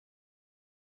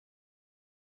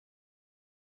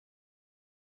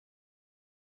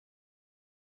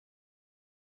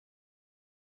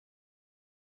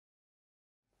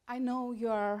I know you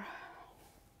are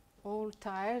all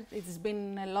tired. It's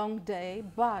been a long day,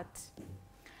 but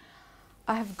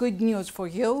I have good news for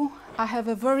you. I have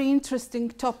a very interesting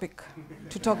topic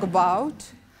to talk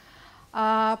about,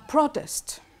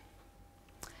 protest.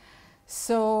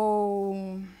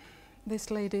 So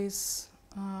this lady is,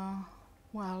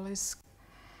 is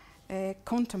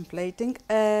contemplating.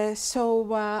 I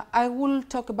will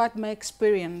talk about my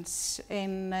experience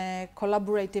in a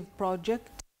collaborative project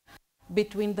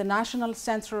between the National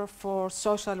Center for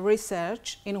Social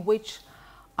Research, in which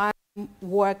I'm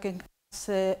working as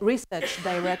a research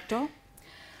director,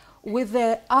 with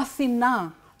the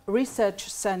Athena Research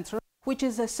Center, which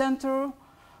is a center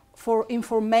for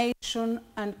information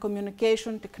and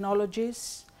communication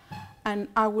technologies, and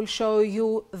I will show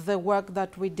you the work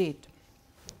that we did.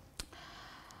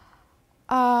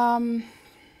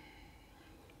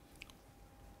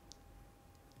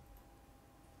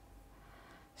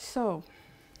 So,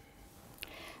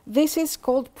 this is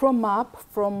called Promap,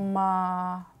 from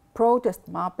protest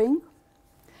mapping.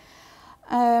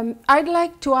 I'd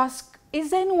like to ask,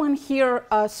 is anyone here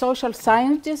a social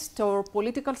scientist or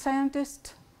political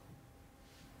scientist?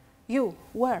 You,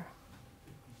 where?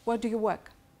 Where do you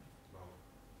work? Well,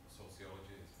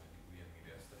 sociology is maybe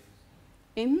media studies.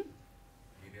 In?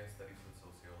 Media studies and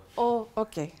sociology. Oh,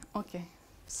 okay, okay.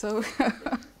 So,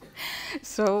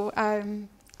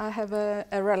 I have a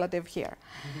relative here.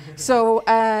 So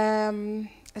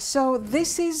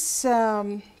this is,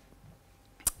 I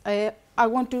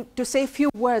want to say a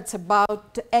few words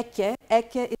about ECE.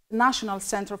 ECE is the National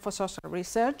Center for Social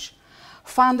Research,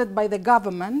 funded by the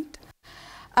government.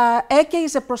 ECE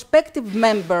is a prospective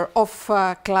member of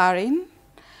CLARIN,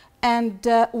 and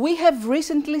we have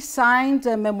recently signed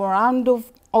a memorandum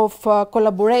of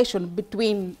collaboration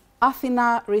between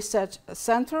Athena Research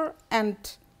Center and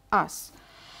us.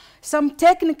 Some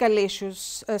technical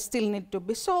issues still need to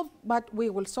be solved, but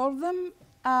we will solve them.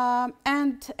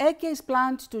 And ECE is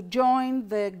planned to join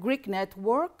the Greek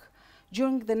network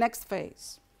during the next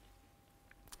phase.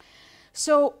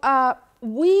 So I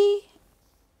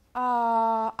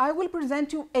will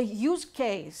present you a use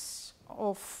case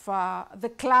of the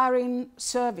CLARIN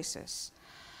services.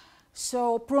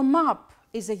 So Promap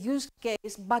is a use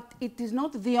case, but it is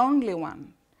not the only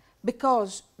one,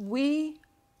 because we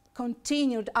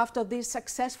continued after this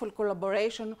successful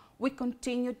collaboration, we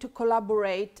continued to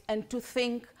collaborate and to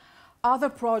think other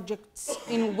projects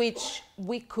in which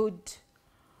we could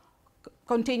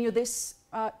continue this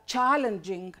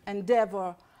challenging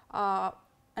endeavor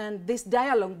and this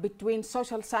dialogue between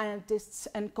social scientists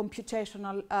and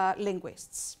computational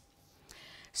linguists.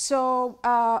 So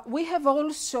we have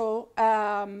also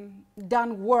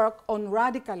done work on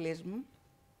radicalism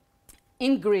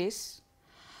in Greece,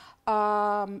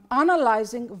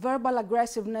 analyzing verbal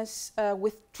aggressiveness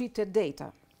with Twitter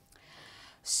data.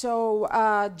 So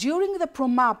during the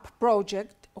Promap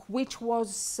project, which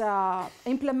was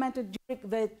implemented during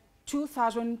the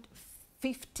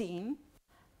 2015,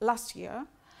 last year,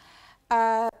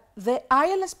 the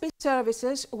ILSP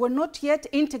services were not yet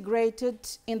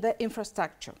integrated in the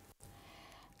infrastructure.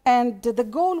 And the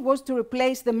goal was to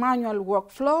replace the manual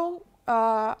workflow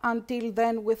until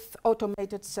then with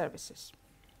automated services.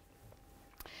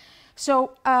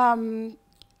 So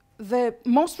the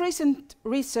most recent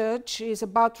research is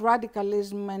about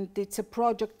radicalism, and it's a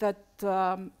project that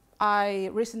I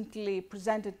recently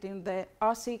presented in the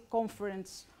RC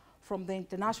conference from the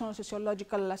International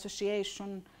Sociological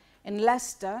Association in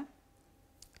Leicester.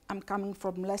 I'm coming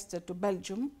from Leicester to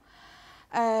Belgium,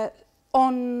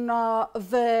 on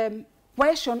the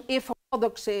question if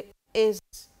orthodoxy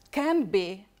can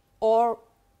be, or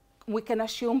we can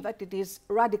assume that it is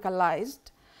radicalized.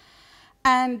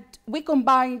 And we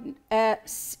combine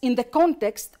in the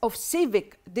context of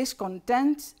civic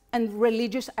discontent and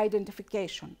religious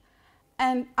identification.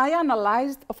 And I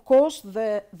analyzed, of course,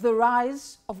 the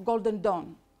rise of Golden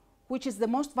Dawn, which is the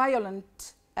most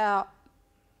violent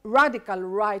radical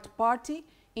right party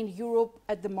in Europe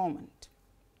at the moment.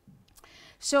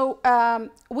 So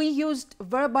we used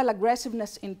verbal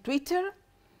aggressiveness in Twitter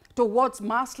towards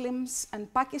Muslims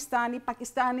and Pakistani.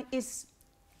 Pakistani is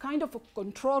kind of a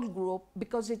control group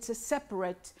because it's a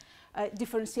separate,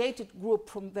 differentiated group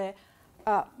from the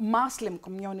Muslim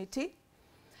community.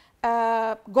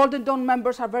 Golden Dawn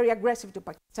members are very aggressive to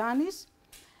Pakistanis.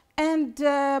 And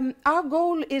our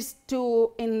goal is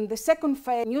to, in the second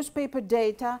phase, newspaper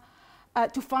data,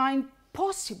 to find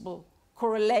possible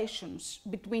correlations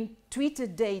between Twitter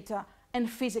data and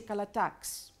physical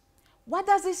attacks. What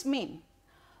does this mean?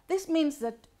 This means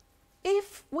that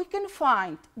if we can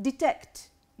detect,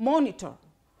 monitor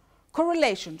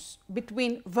correlations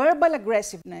between verbal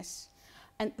aggressiveness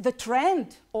and the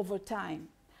trend over time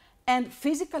and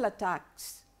physical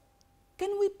attacks,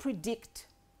 can we predict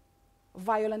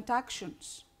violent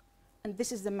actions? And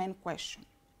this is the main question.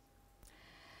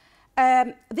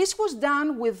 This was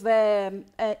done with a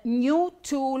new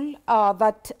tool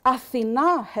that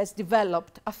Athena has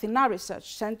developed, Athena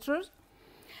Research Center.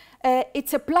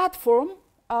 It's a platform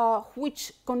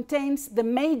which contains the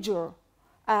major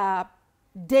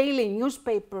daily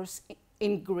newspapers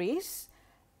in Greece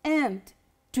and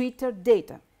Twitter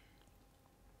data.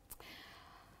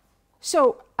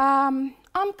 So I'm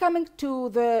coming to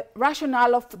the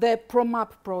rationale of the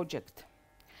Promap project.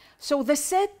 So the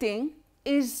setting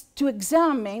is to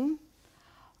examine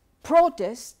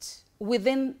protests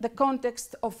within the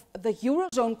context of the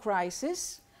Eurozone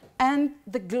crisis and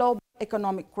the global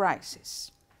economic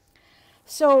crisis.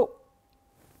 So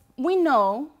we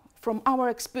know from our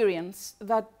experience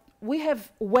that we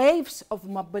have waves of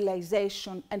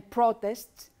mobilization and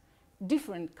protests,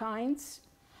 different kinds,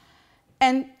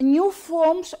 and new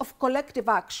forms of collective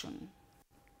action.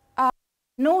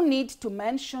 No need to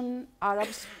mention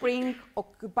Arab Spring,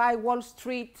 Occupy Wall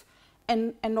Street,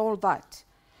 and all that.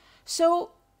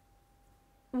 So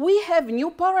we have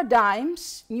new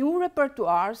paradigms, new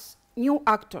repertoires, new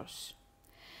actors.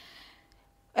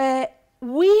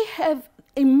 We have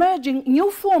emerging new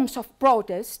forms of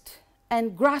protest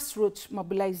and grassroots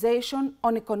mobilization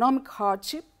on economic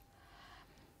hardship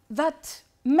that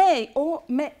may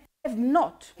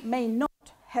not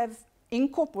have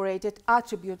incorporated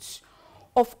attributes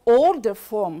of older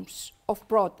forms of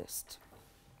protest.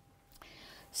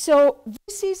 So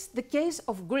this is the case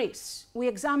of Greece. We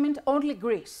examined only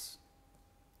Greece.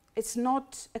 It's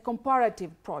not a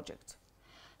comparative project.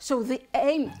 So the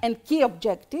aim and key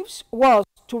objectives was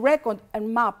to record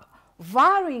and map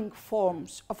varying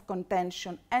forms of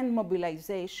contention and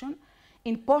mobilization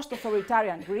in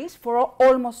post-authoritarian Greece for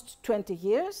almost 20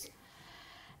 years,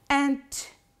 and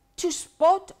to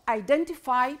spot,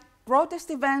 identify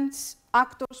protest events,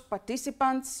 actors,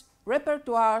 participants,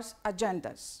 repertoires,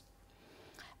 agendas,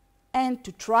 and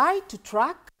to try to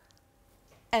track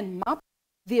and map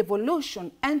the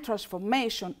evolution and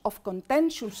transformation of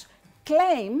contentious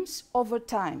claims over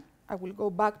time. I will go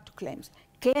back to claims.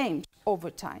 Claims over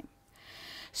time.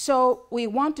 So we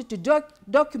wanted to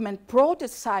document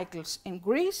protest cycles in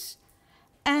Greece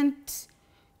and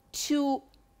to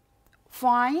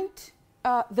find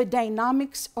the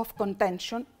dynamics of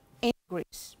contention in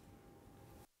Greece.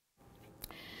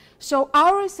 So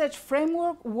our research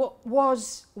framework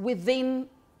was within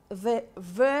the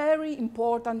very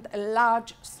important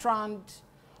large strand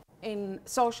in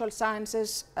social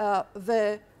sciences,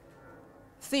 the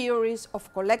theories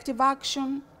of collective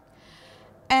action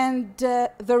and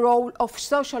the role of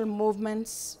social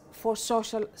movements for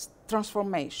social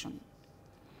transformation.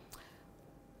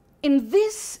 In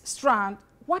this strand,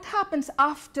 what happens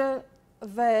after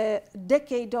the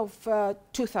decade of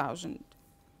 2000?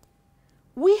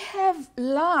 We have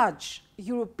large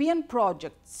European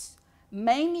projects,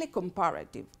 mainly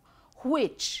comparative,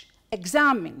 which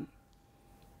examine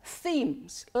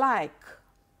themes like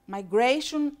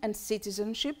migration and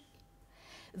citizenship,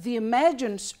 the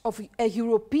emergence of a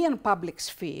European public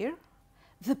sphere,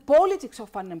 the politics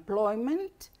of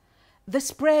unemployment, the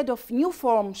spread of new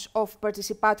forms of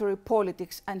participatory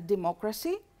politics and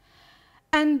democracy,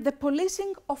 and the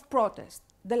policing of protest.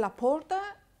 De La Porta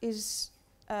is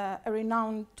a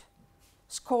renowned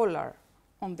scholar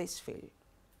on this field.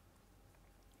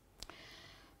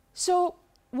 So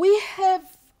we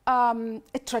have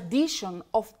a tradition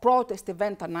of protest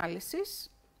event analysis,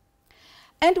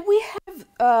 and we have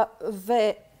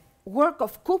the work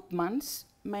of Koopmans,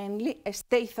 mainly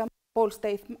Statham, Paul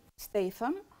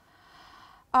Statham,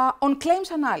 on claims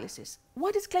analysis.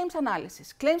 What is claims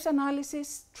analysis? Claims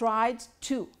analysis tried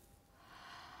to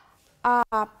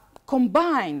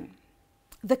combine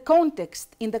the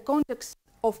context, in the context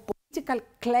of political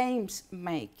claims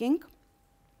making,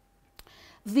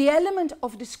 the element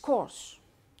of discourse,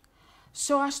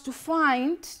 so as to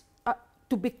find,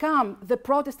 to become, the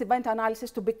protest event analysis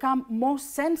to become more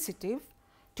sensitive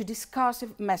to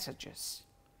discursive messages.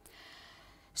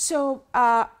 So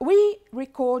we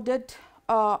recorded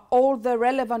all the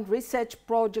relevant research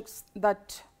projects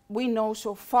that we know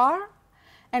so far,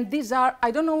 and these are, I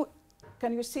don't know,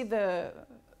 can you see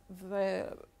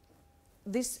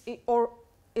this, or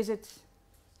is it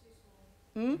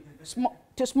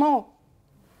too small?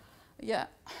 Yeah,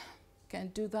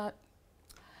 can't do that.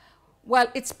 Well,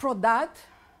 it's Prodat.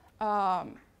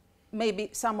 Maybe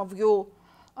some of you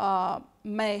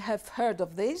may have heard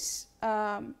of this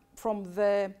from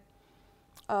the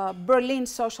Berlin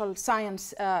Social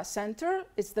Science Center.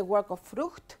 It's the work of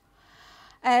Frucht.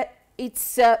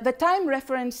 The time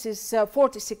reference is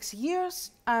 46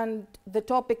 years, and the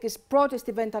topic is protest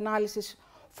event analysis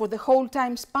for the whole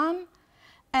time span.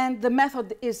 And the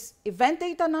method is event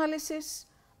data analysis,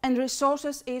 and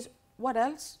resources is, what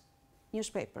else?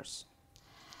 Newspapers.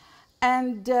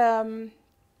 And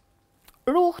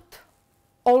Rucht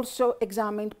also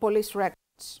examined police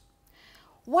records.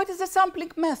 What is the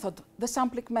sampling method? The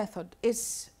sampling method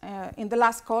is in the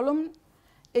last column.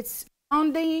 It's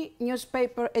Monday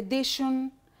newspaper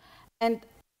edition and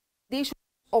edition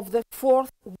of the 4th.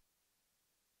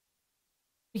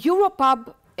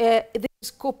 Europub, this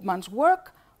is Koopman's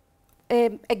work.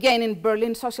 Again, in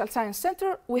Berlin Social Science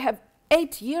Center, we have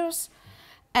 8 years,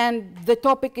 and the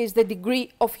topic is the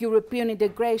degree of European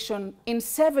integration in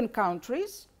 7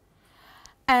 countries.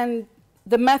 And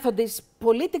the method is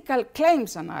political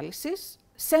claims analysis,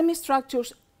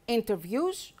 semi-structured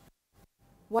interviews,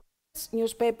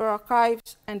 newspaper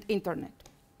archives, and internet.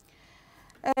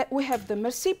 We have the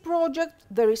Merci project,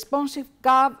 the responsive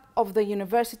gov of the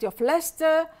University of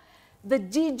Leicester, the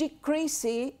Gigi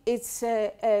Crisi. It's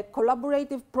a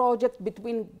collaborative project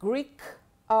between Greek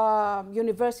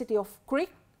University of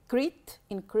Crete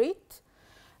in Crete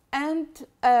and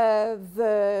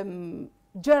the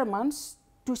Germans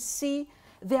to see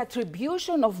the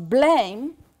attribution of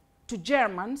blame to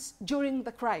Germans during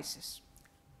the crisis.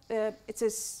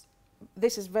 This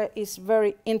is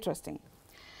very interesting.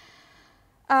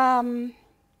 I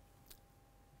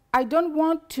don't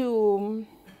want to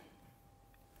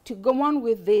go on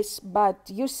with this, but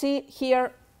you see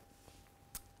here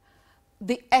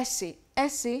the ESSI.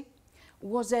 ESSI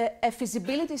was a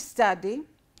feasibility study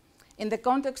in the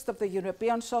context of the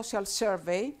European Social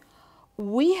Survey.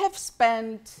 We have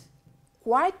spent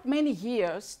quite many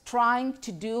years trying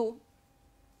to do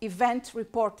event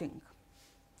reporting.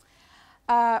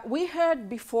 We heard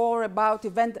before about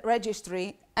event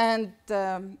registry, and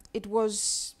it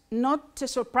was not a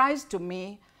surprise to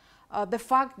me the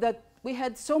fact that we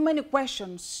had so many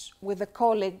questions with a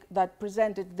colleague that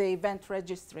presented the event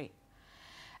registry.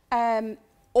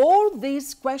 All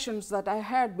these questions that I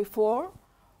heard before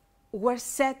were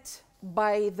set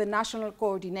by the national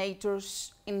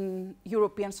coordinators in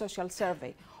European Social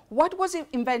Survey. What was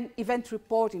event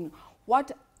reporting?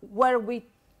 What were we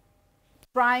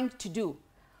trying to do?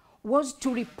 Was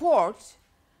to report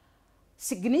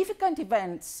significant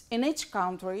events in each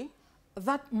country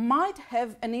that might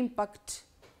have an impact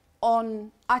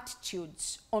on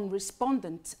attitudes, on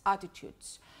respondent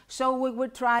attitudes. So we were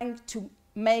trying to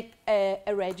make a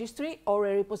registry or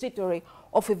a repository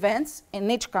of events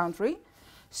in each country,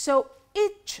 so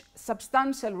each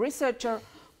substantial researcher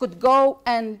could go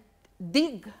and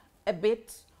dig a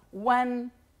bit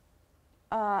when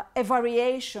a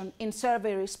variation in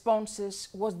survey responses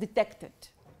was detected.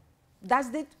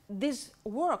 Does this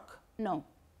work? No.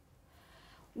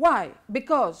 Why?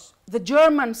 Because the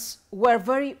Germans were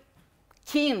very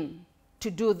keen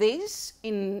to do this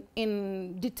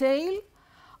in detail.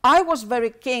 I was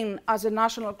very keen as a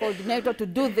national coordinator to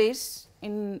do this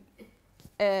in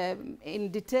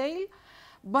detail,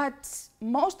 but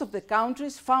most of the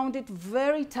countries found it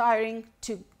very tiring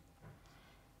to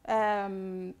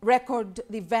record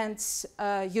the events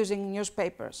using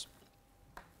newspapers.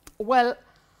 Well,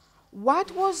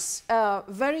 what was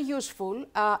very useful,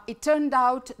 it turned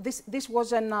out this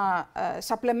was a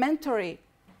supplementary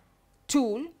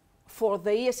tool for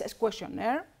the ESS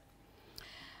questionnaire.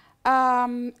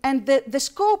 And the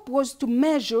scope was to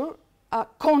measure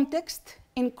context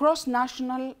in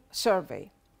cross-national survey.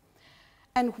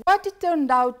 And what it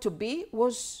turned out to be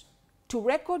was to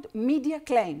record media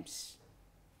claims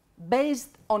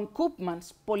based on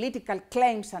Koopman's political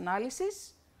claims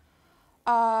analysis.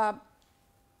 The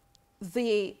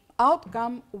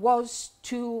outcome was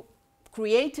to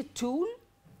create a tool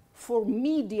for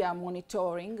media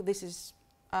monitoring. This is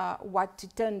what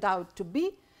it turned out to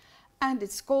be, and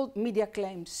it's called media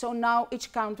claims. So now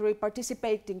each country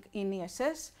participating in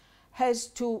ESS has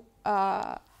to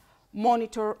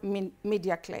monitor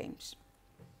media claims.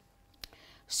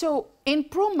 So in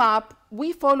Promap,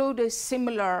 we followed a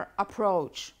similar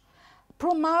approach.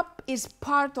 Promap is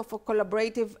part of a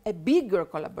bigger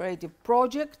collaborative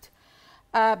project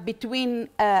between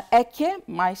ECHE,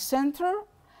 my center,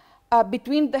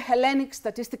 between the Hellenic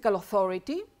Statistical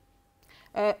Authority.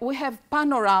 We have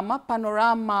Panorama.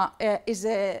 Panorama is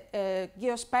a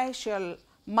geospatial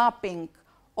mapping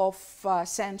of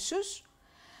census.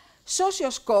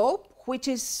 Socioscope, which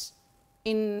is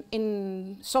in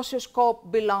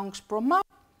Socioscope belongs Promap,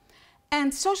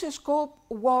 and Socioscope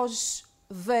was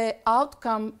the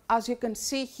outcome, as you can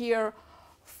see here,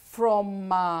 from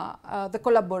the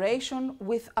collaboration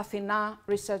with Athena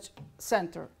Research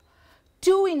Center.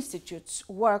 Two institutes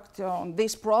worked on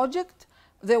this project.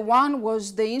 The one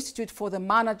was the Institute for the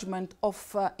Management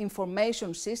of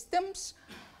Information Systems,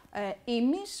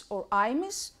 IMIS or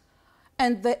IMIS,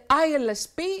 and the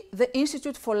ILSP, the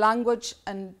Institute for Language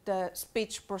and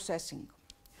Speech Processing.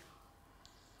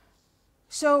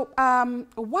 So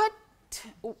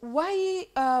why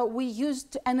we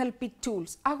used NLP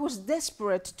tools? I was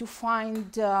desperate to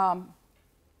find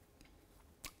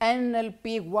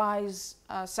NLP-wise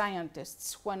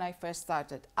scientists when I first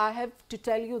started. I have to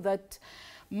tell you that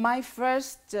my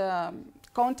first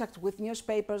contact with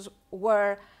newspapers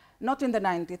were not in the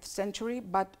 19th century,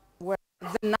 but were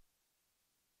the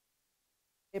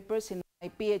newspapers in my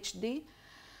PhD.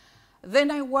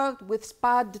 Then I worked with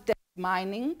SPAD text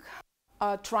mining,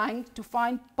 trying to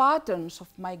find patterns of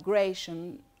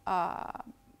migration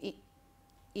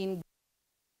in.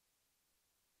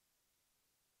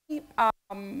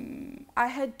 I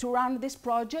had to run this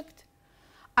project.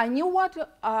 I knew what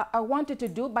I wanted to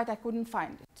do, but I couldn't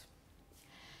find it.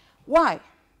 Why?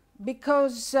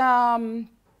 Because the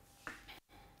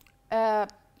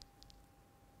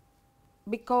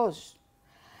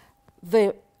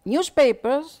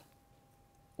newspapers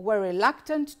were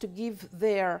reluctant to give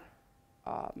their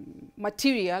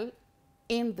material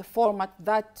in the format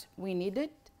that we needed,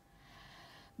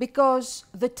 because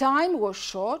the time was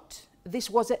short.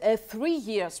 This was a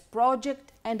 3-year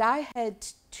project, and I had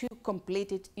to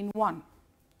complete it in one.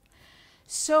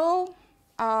 So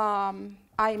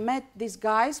I met these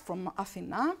guys from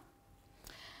Athena,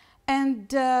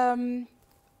 and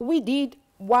we did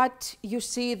what you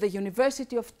see the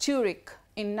University of Zurich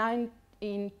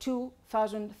in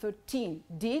 2013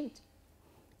 did.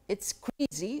 It's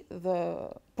CREASY, the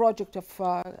project of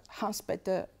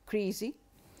Hans-Peter Creasy,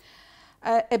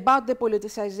 about the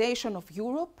politicization of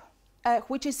Europe,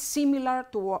 which is similar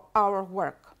to our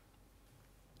work.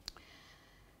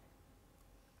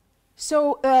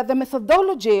 So the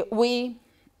methodology we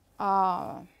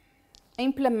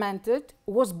implemented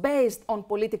was based on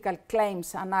political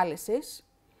claims analysis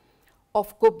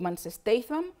of Koopmans and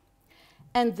Statham,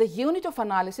 and the unit of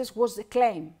analysis was a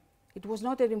claim. It was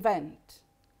not an event.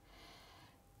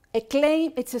 A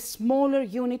claim, it's a smaller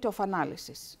unit of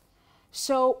analysis.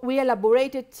 So we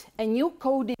elaborated a new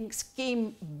coding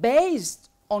scheme based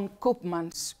on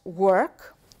Koopmans'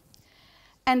 work.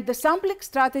 And the sampling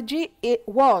strategy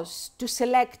was to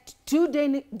select 2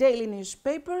 daily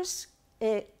newspapers,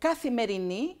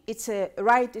 Kathimerini, it's a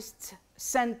rightist,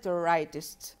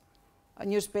 center-rightist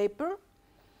newspaper,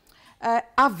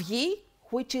 Avyi,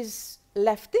 which is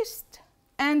leftist,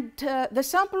 and the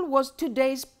sample was 2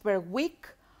 days per week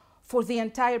for the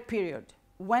entire period,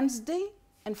 Wednesday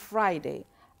and Friday.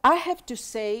 I have to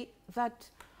say that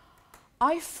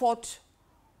I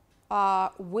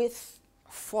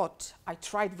I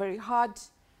tried very hard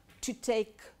to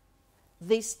take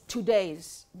these 2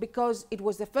 days, because it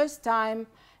was the first time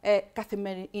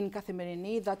in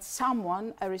Kathimerini that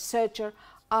someone, a researcher,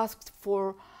 asked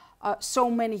for so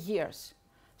many years.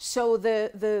 So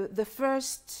the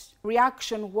first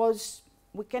reaction was,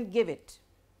 we can't give it.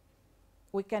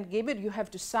 We can't give it, you have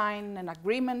to sign an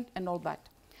agreement and all that.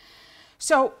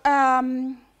 So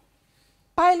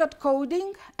pilot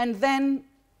coding, and then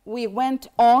we went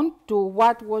on to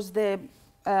what was an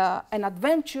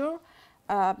adventure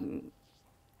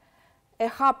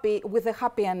with a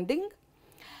happy ending.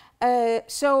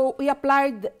 So we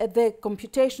applied the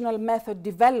computational method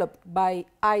developed by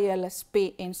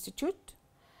ILSP Institute,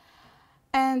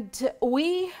 and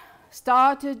we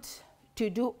started to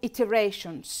do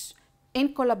iterations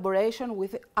in collaboration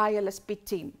with the ILSP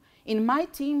team. In my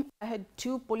team, I had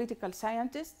 2 political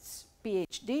scientists,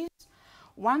 PhDs,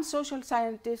 1 social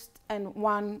scientist, and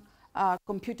 1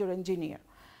 computer engineer.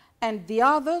 And the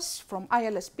others from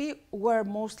ILSP were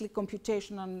mostly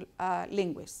computational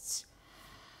linguists.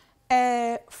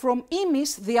 From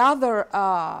IMIS, the other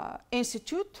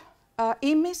institute,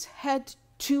 IMIS had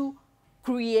to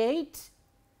create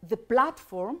the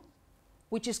platform,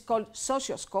 which is called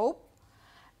Socioscope,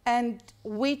 and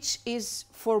which is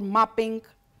for mapping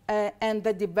and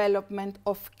the development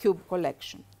of cube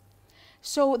collection.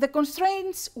 So the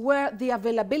constraints were the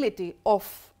availability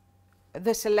of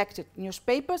the selected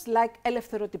newspapers, like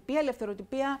Eleftherotypia.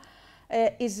 Eleftherotypia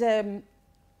is a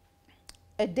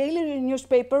daily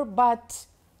newspaper, but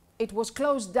it was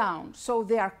closed down. So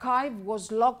the archive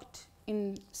was locked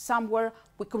in somewhere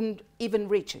we couldn't even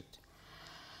reach it.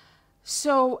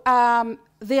 So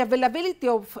the availability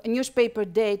of newspaper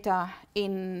data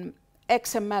in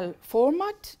XML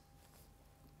format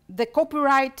the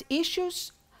copyright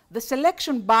issues, the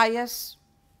selection bias,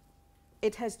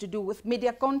 it has to do with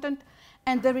media content,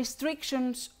 and the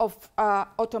restrictions of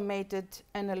automated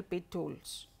NLP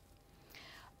tools.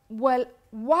 Well,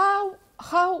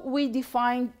 how we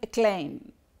define a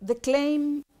claim? The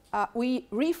claim, we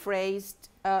rephrased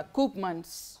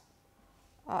Koopman's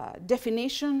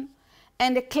definition,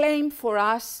 and a claim for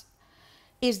us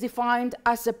is defined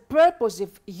as a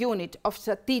purposive unit of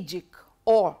strategic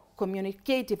or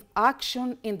communicative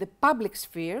action in the public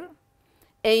sphere,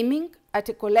 aiming at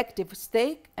a collective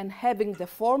stake and having the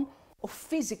form of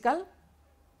physical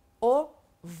or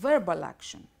verbal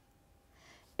action.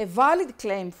 A valid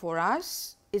claim for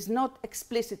us is not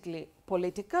explicitly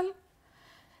political,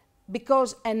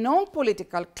 because a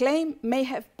non-political claim may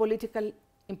have political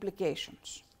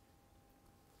implications.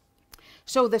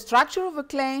 So the structure of a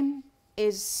claim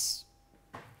is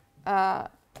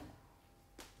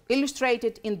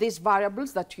illustrated in these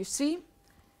variables that you see.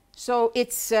 So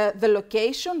it's the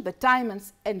location, the time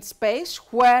and space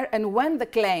where and when the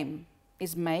claim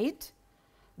is made,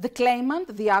 the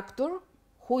claimant, the actor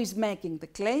who is making the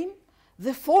claim,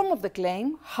 the form of the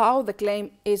claim, how the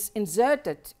claim is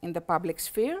inserted in the public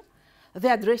sphere, the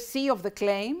addressee of the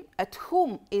claim, at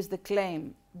whom is the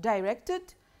claim directed,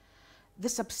 the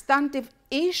substantive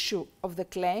issue of the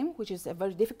claim, which is a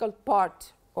very difficult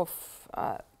part of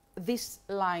this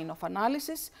line of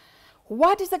analysis.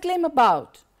 What is the claim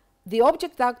about? The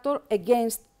object actor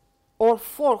against or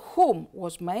for whom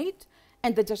was made,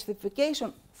 and the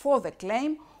justification for the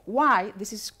claim. Why?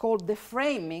 This is called the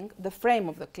framing, the frame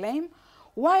of the claim.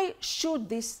 Why should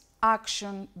this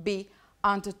action be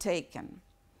undertaken?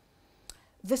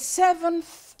 The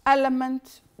seventh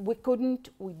element, we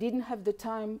didn't have the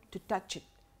time to touch it.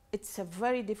 It's a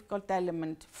very difficult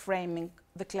element, framing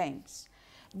the claims.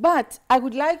 But I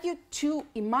would like you to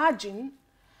imagine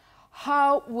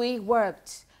how we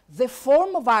worked. The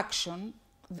form of action,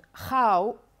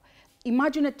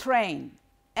 imagine a train,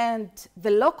 and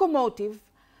the locomotive,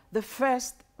 the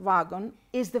first wagon,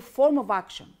 is the form of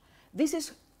action. This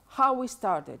is how we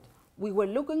started. We were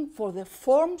looking for the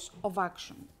forms of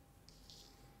action.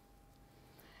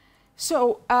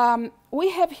 So we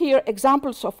have here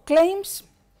examples of claims.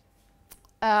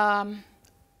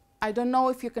 I don't know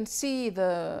if you can see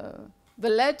the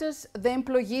letters. The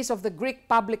employees of the Greek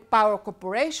Public Power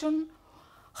Corporation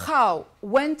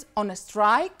went on a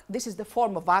strike. This is the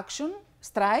form of action,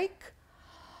 strike.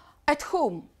 At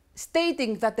whom?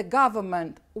 Stating that the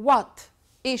government, what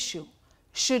issue?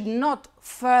 Should not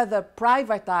further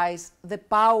privatize the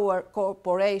power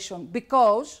corporation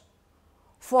because,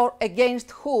 for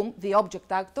against whom, the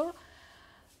object actor,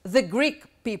 the Greek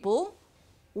people,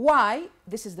 why,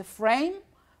 this is the frame,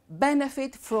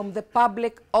 benefit from the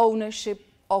public ownership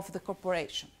of the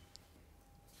corporation.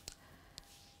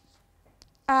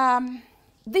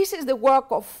 This is the work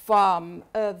of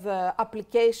the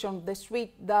application, the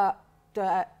suite that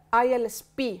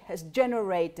ILSP has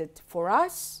generated for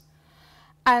us,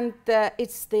 and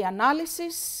it's the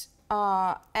analysis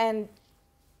and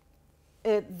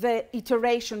the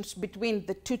iterations between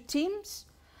the two teams,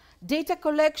 data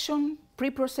collection,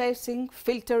 pre-processing,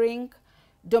 filtering,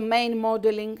 domain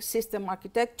modeling, system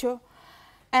architecture,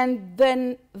 and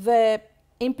then the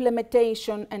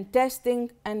implementation and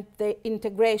testing and the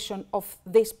integration of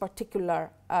this particular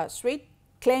suite,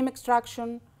 claim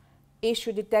extraction,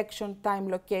 issue detection, time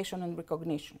location, and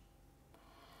recognition.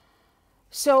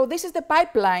 So this is the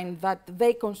pipeline that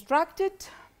they constructed.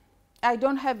 I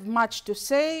don't have much to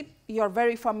say. You're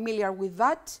very familiar with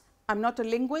that. I'm not a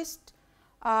linguist.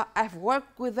 I've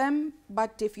worked with them,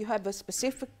 but if you have a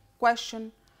specific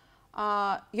question,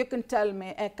 you can tell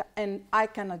me and I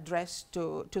can address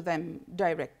to them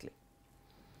directly.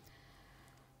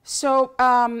 So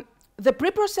the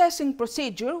pre-processing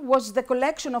procedure was the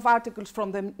collection of articles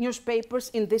from the newspapers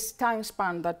in this time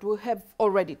span that we have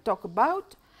already talked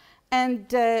about.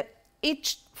 And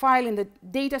each file in the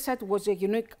dataset was a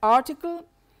unique article.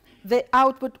 The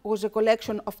output was a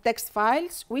collection of text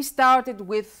files. We started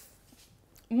with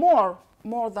more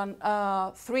than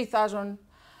 30,000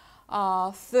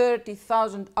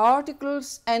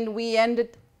 articles, and we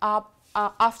ended up,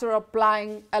 after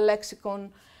applying a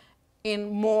lexicon,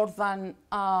 in more than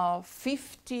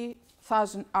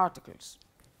 50,000 articles.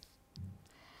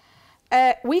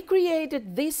 We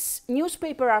created this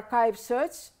newspaper archive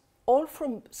search all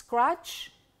from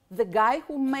scratch. The guy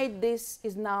who made this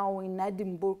is now in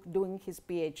Edinburgh doing his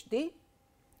PhD,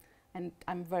 and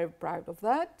I'm very proud of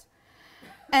that.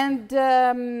 And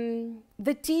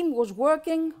the team was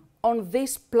working on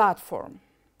this platform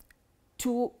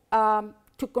to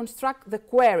construct the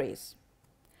queries.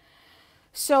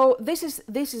 So this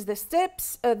is the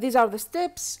steps. These are the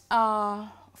steps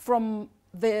from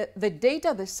the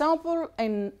data, the sample,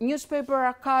 and newspaper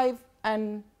archive,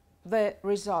 and the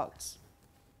results.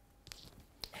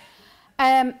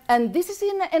 And this is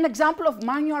an example of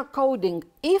manual coding.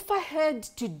 If I had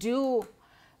to do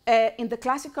in the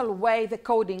classical way the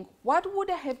coding, what would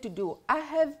I have to do?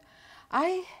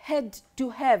 I had to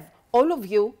have all of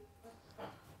you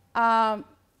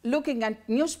looking at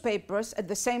newspapers at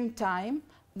the same time.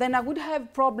 Then I would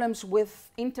have problems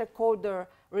with intercoder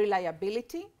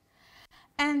reliability.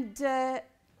 And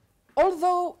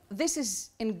although this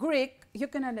is in Greek, you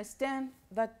can understand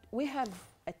that we have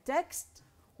a text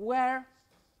where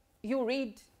you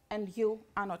read and you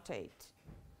annotate.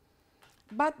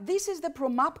 But this is the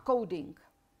Promap coding.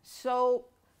 So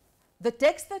the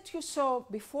text that you saw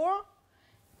before,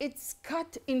 it's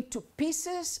cut into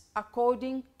pieces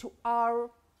according to our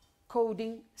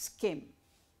coding scheme.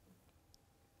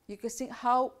 You can see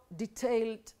how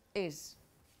detailed it is.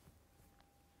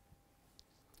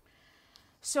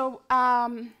 So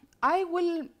I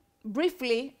will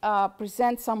briefly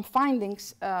present some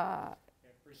findings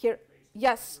here.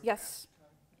 Yes, yes.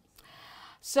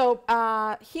 So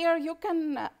here you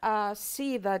can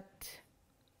see that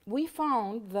we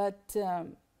found that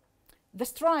the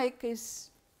strike is,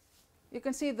 you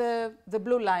can see the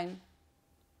blue line.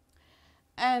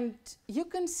 And you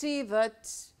can see that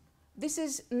this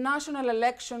is national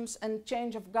elections and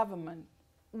change of government.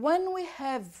 When we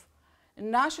have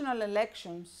national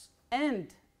elections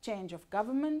and change of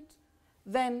government,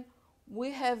 then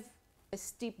we have a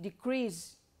steep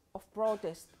decrease of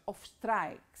protest, of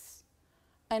strikes.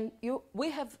 And we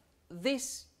have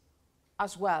this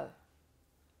as well,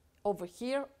 over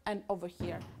here and over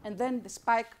here. And then the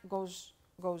spike goes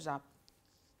up.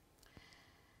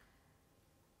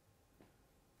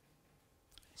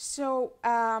 So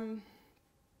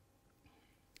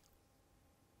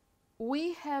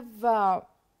we have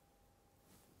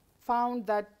found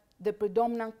that the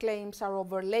predominant claims are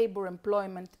over labor,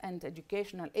 employment, and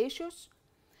educational issues.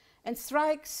 And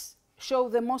strikes show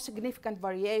the most significant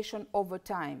variation over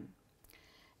time.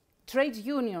 Trade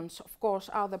unions, of course,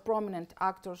 are the prominent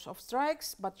actors of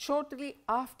strikes, but shortly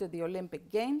after the Olympic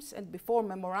Games and before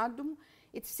memorandum,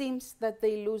 it seems that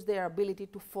they lose their ability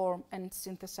to form and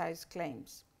synthesize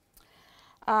claims.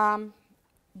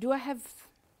 Do I have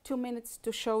 2 minutes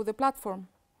to show the platform?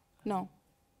 No.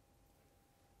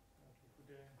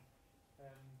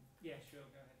 Yeah, sure,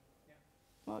 go ahead.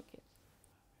 Yeah. Okay.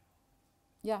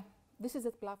 Yeah, this is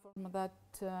a platform that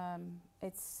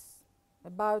it's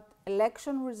about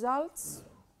election results,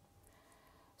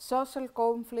 social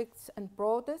conflicts and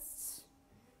protests.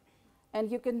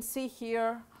 And you can see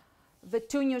here the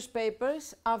two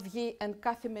newspapers, Avyee and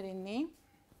Kathimerini.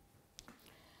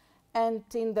 And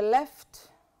in the left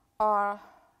are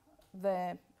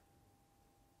the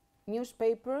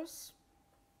newspapers.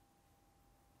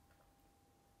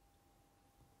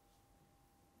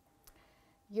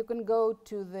 You can go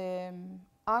to the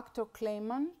actor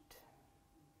claimant.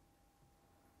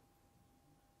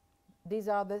 These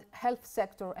are the health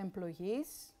sector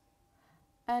employees,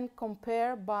 and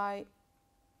compare by,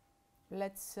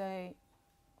 let's say,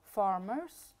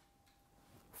 farmers.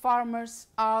 Farmers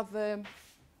are the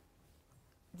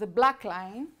black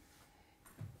line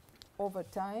over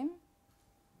time.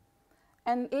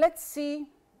 And let's see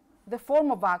the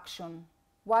form of action.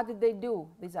 What did they do,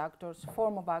 these actors?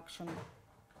 Form of action.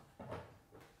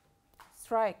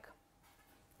 Strike.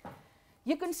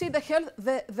 You can see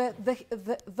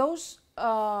those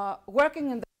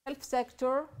working in the health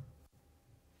sector,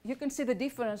 you can see the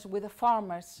difference with the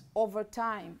farmers over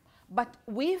time. But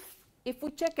if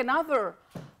we check another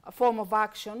form of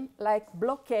action, like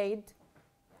blockade,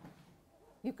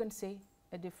 you can see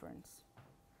a difference.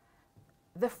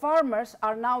 The farmers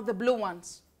are now the blue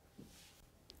ones,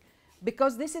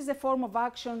 because this is a form of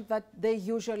action that they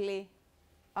usually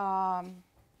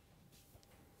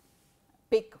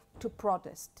pick to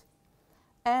protest.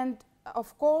 And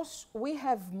of course, we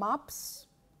have maps.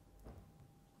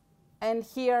 And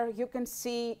here you can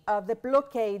see the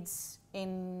blockades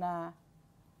in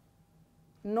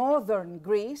northern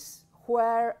Greece,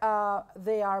 where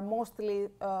they are mostly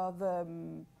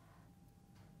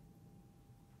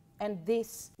and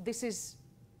this is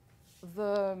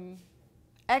the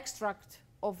extract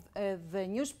of the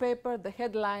newspaper, the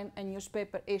headline and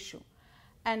newspaper issue.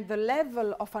 And the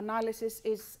level of analysis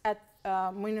is at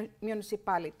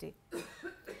municipality.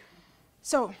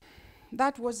 So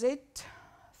that was it.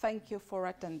 Thank you for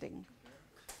attending.